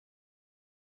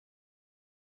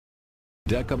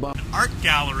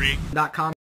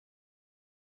artgallery.com.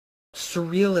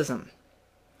 Surrealism.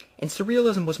 And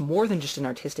Surrealism was more than just an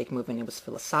artistic movement. It was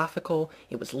philosophical,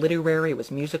 it was literary, it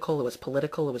was musical, it was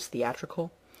political, it was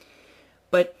theatrical.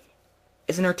 But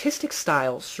as an artistic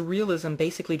style, Surrealism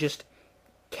basically just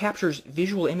captures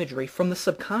visual imagery from the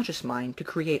subconscious mind to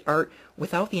create art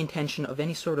without the intention of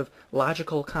any sort of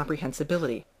logical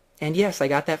comprehensibility. And yes, I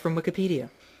got that from Wikipedia.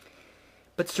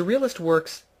 But Surrealist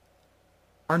works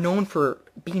are known for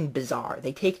being bizarre.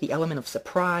 They take the element of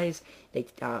surprise, they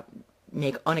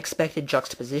make unexpected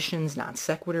juxtapositions, non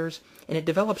sequiturs, and it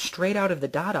develops straight out of the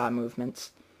Dada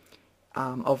movements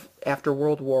of after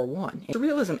World War I.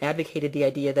 Surrealism advocated the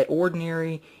idea that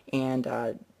ordinary and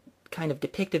kind of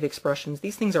depictive expressions,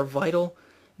 these things are vital,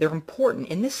 they're important,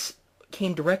 and this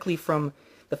came directly from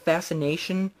the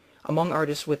fascination among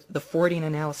artists with the Freudian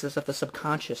analysis of the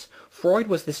subconscious. Freud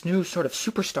was this new sort of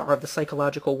superstar of the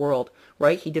psychological world,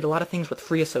 right? He did a lot of things with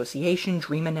free association,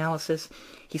 dream analysis.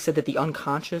 He said that the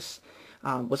unconscious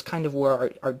was kind of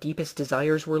where our deepest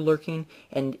desires were lurking,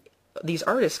 and these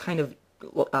artists kind of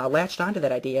latched onto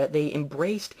that idea. They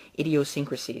embraced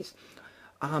idiosyncrasies.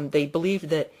 They believed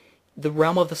that the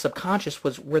realm of the subconscious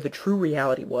was where the true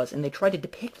reality was, and they tried to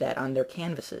depict that on their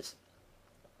canvases.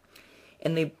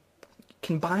 And they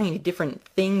combined different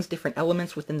things, different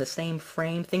elements within the same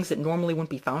frame, things that normally wouldn't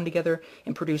be found together,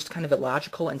 and produced kind of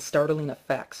illogical and startling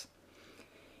effects.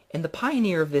 And the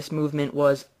pioneer of this movement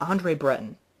was Andre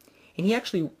Breton. And he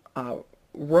actually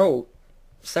wrote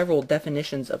several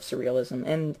definitions of Surrealism,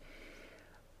 and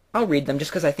I'll read them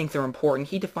just because I think they're important.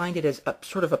 He defined it as a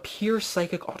sort of a pure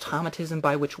psychic automatism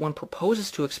by which one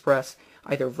proposes to express,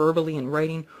 either verbally in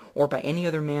writing or by any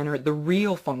other manner, the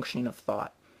real functioning of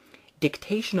thought.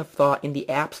 Dictation of thought in the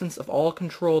absence of all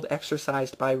control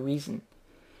exercised by reason,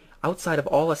 outside of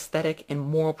all aesthetic and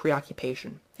moral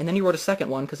preoccupation. And then he wrote a second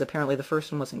one, because apparently the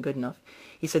first one wasn't good enough.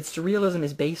 He said, Surrealism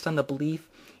is based on the belief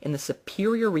in the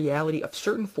superior reality of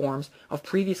certain forms of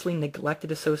previously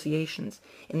neglected associations,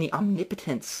 in the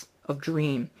omnipotence of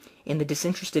dream, in the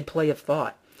disinterested play of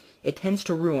thought. It tends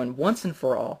to ruin, once and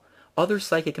for all, other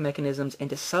psychic mechanisms and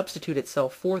to substitute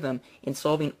itself for them in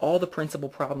solving all the principal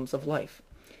problems of life.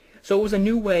 So it was a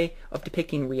new way of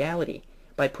depicting reality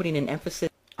by putting an emphasis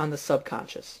on the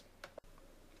subconscious.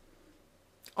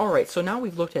 Alright, so now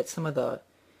we've looked at some of the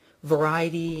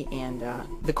variety and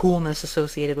the coolness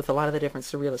associated with a lot of the different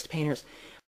Surrealist painters.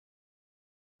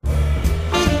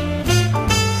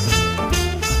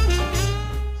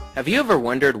 Have you ever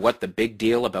wondered what the big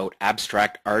deal about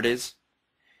abstract art is?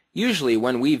 Usually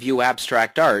when we view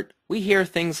abstract art, we hear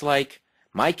things like,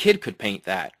 "My kid could paint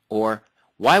that," or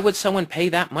 "Why would someone pay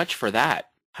that much for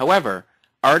that?" However,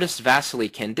 artist Vasily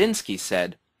Kandinsky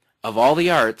said, "Of all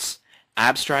the arts,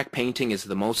 abstract painting is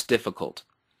the most difficult.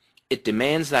 It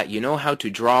demands that you know how to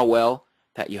draw well,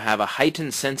 that you have a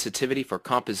heightened sensitivity for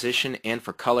composition and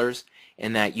for colors,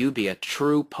 and that you be a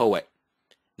true poet.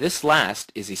 This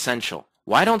last is essential.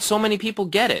 Why don't so many people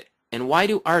get it? And why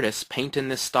do artists paint in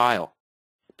this style?"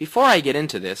 Before I get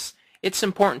into this, it's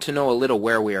important to know a little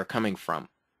where we are coming from.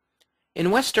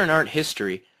 In Western art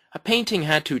history, a painting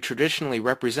had to traditionally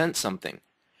represent something.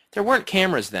 There weren't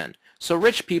cameras then, so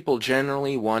rich people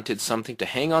generally wanted something to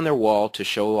hang on their wall to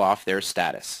show off their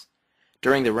status.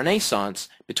 During the Renaissance,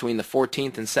 between the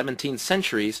 14th and 17th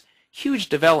centuries, huge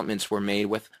developments were made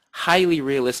with highly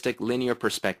realistic linear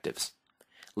perspectives.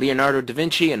 Leonardo da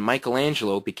Vinci and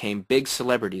Michelangelo became big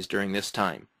celebrities during this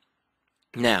time.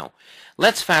 Now,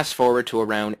 let's fast forward to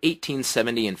around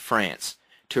 1870 in France,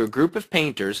 to a group of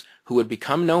painters who would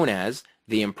become known as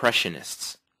the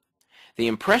Impressionists. The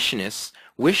Impressionists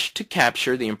wished to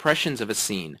capture the impressions of a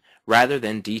scene rather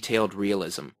than detailed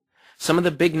realism. Some of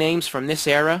the big names from this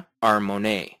era are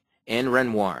Monet and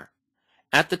Renoir.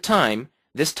 At the time,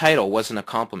 this title wasn't a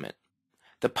compliment.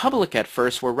 The public at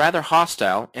first were rather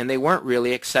hostile, and they weren't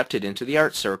really accepted into the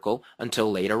art circle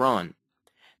until later on.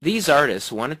 These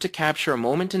artists wanted to capture a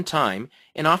moment in time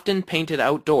and often painted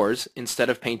outdoors instead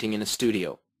of painting in a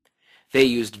studio. They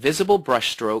used visible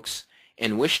brushstrokes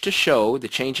and wished to show the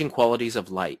changing qualities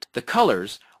of light. The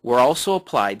colors were also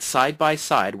applied side by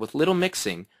side with little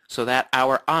mixing so that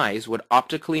our eyes would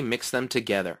optically mix them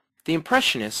together. The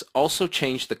Impressionists also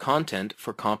changed the content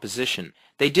for composition.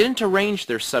 They didn't arrange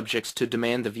their subjects to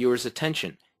demand the viewer's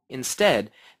attention.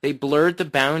 Instead, they blurred the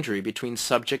boundary between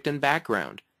subject and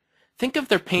background. Think of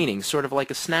their paintings sort of like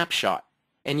a snapshot.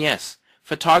 And yes,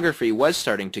 photography was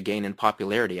starting to gain in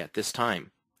popularity at this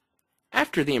time.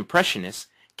 After the Impressionists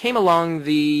came along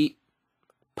the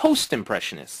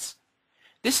Post-Impressionists.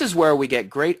 This is where we get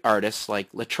great artists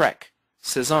like Lautrec,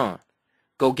 Cézanne,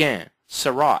 Gauguin,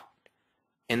 Seurat,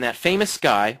 and that famous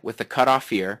guy with the cut-off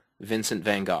ear, Vincent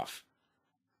van Gogh.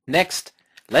 Next,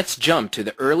 let's jump to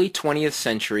the early 20th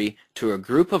century to a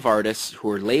group of artists who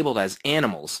were labeled as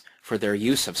animals for their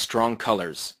use of strong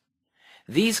colors.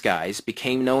 These guys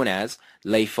became known as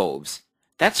les fauves.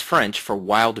 That's French for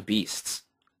wild beasts.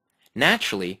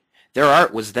 Naturally, their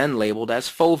art was then labeled as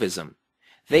fauvism.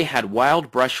 They had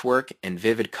wild brushwork and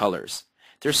vivid colors.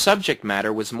 Their subject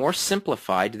matter was more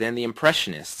simplified than the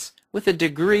Impressionists, with a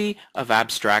degree of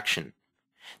abstraction.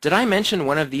 Did I mention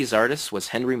one of these artists was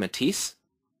Henri Matisse?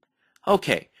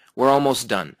 Okay, we're almost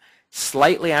done.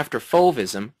 Slightly after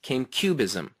fauvism came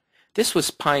cubism. This was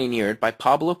pioneered by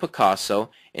Pablo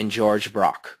Picasso and Georges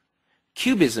Braque.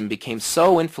 Cubism became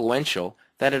so influential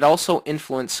that it also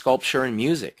influenced sculpture and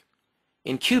music.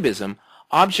 In Cubism,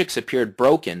 objects appeared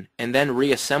broken and then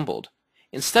reassembled.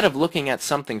 Instead of looking at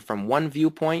something from one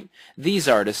viewpoint, these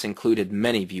artists included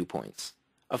many viewpoints.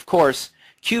 Of course,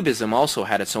 Cubism also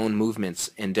had its own movements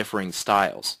and differing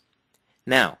styles.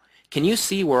 Now, can you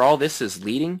see where all this is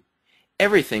leading?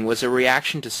 Everything was a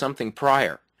reaction to something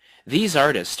prior. These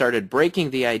artists started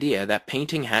breaking the idea that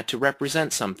painting had to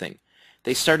represent something.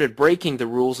 They started breaking the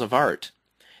rules of art.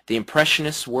 The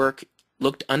Impressionists' work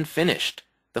looked unfinished.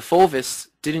 The Fauvists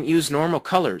didn't use normal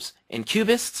colors, and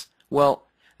Cubists, well,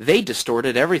 they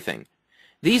distorted everything.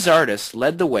 These artists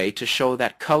led the way to show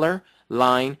that color,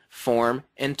 line, form,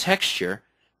 and texture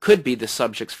could be the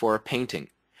subjects for a painting.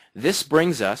 This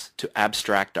brings us to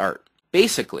abstract art.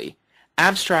 Basically,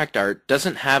 abstract art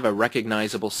doesn't have a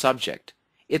recognizable subject.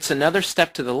 It's another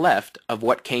step to the left of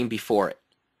what came before it.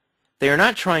 They are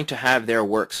not trying to have their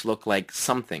works look like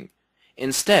something.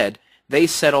 Instead, they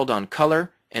settled on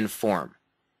color and form.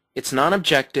 It's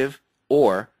non-objective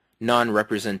or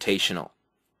non-representational.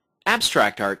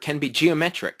 Abstract art can be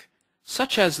geometric,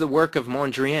 such as the work of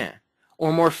Mondrian,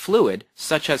 or more fluid,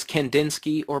 such as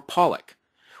Kandinsky or Pollock.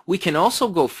 We can also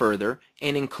go further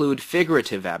and include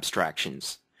figurative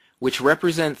abstractions, which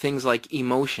represent things like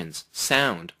emotions,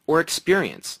 sound, or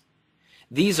experience.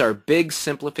 These are big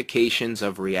simplifications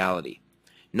of reality.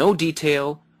 No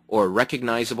detail or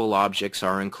recognizable objects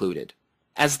are included.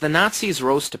 As the Nazis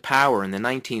rose to power in the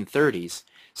 1930s,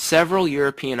 several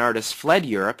European artists fled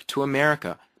Europe to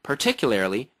America,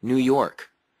 particularly New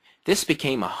York. This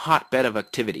became a hotbed of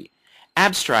activity.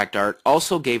 Abstract art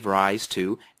also gave rise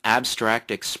to abstract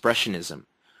expressionism,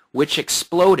 which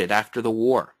exploded after the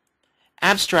war.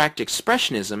 Abstract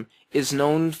expressionism is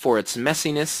known for its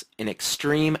messiness and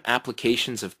extreme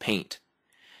applications of paint.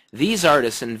 These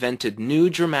artists invented new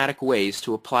dramatic ways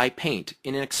to apply paint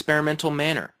in an experimental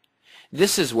manner.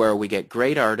 This is where we get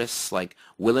great artists like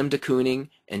Willem de Kooning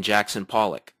and Jackson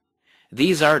Pollock.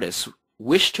 These artists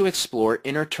wish to explore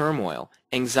inner turmoil,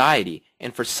 anxiety,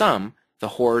 and for some,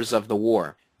 the horrors of the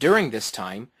war. During this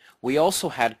time, we also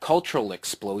had cultural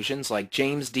explosions like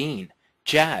James Dean,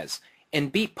 jazz,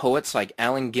 and beat poets like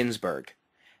Allen Ginsberg.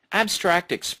 Abstract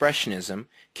expressionism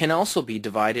can also be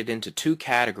divided into two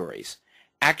categories: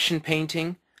 action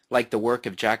painting, like the work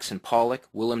of Jackson Pollock,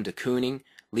 Willem de Kooning,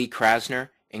 Lee Krasner,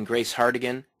 and Grace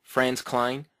Hardigan, Franz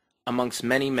Kline, amongst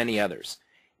many, many others,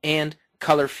 and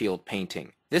color field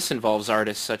painting. This involves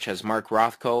artists such as Mark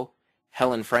Rothko,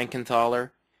 Helen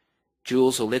Frankenthaler,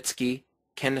 Jules Olitsky,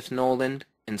 Kenneth Noland,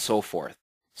 and so forth.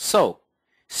 So,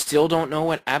 still don't know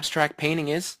what abstract painting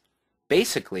is?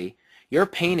 Basically, your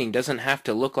painting doesn't have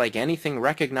to look like anything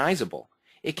recognizable.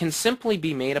 It can simply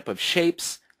be made up of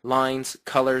shapes, lines,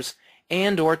 colors,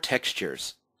 and/or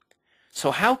textures. So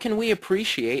how can we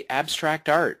appreciate abstract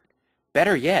art?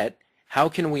 Better yet, how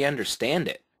can we understand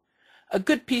it? A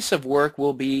good piece of work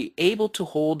will be able to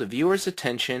hold the viewer's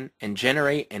attention and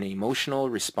generate an emotional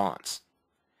response.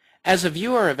 As a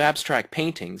viewer of abstract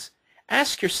paintings,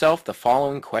 ask yourself the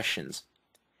following questions.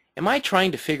 Am I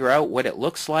trying to figure out what it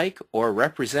looks like or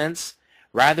represents,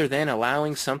 rather than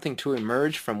allowing something to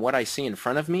emerge from what I see in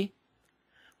front of me?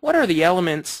 What are the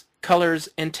elements, colors,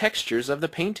 and textures of the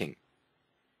painting?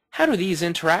 How do these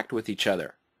interact with each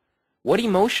other? What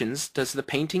emotions does the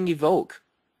painting evoke?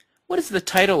 What is the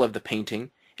title of the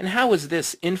painting, and how is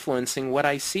this influencing what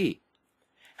I see?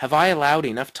 Have I allowed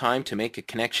enough time to make a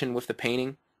connection with the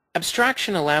painting?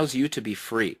 Abstraction allows you to be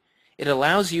free. It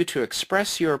allows you to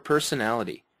express your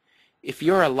personality. If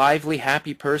you're a lively,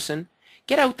 happy person,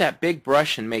 get out that big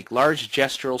brush and make large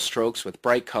gestural strokes with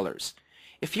bright colors.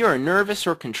 If you're nervous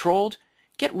or controlled,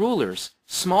 get rulers,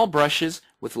 small brushes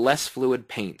with less fluid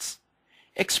paints.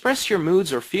 Express your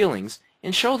moods or feelings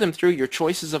and show them through your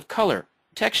choices of color,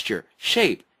 texture,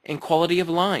 shape, and quality of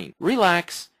line.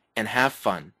 Relax and have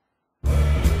fun.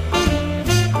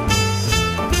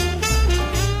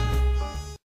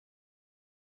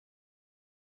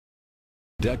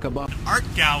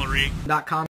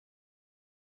 Artgallery.com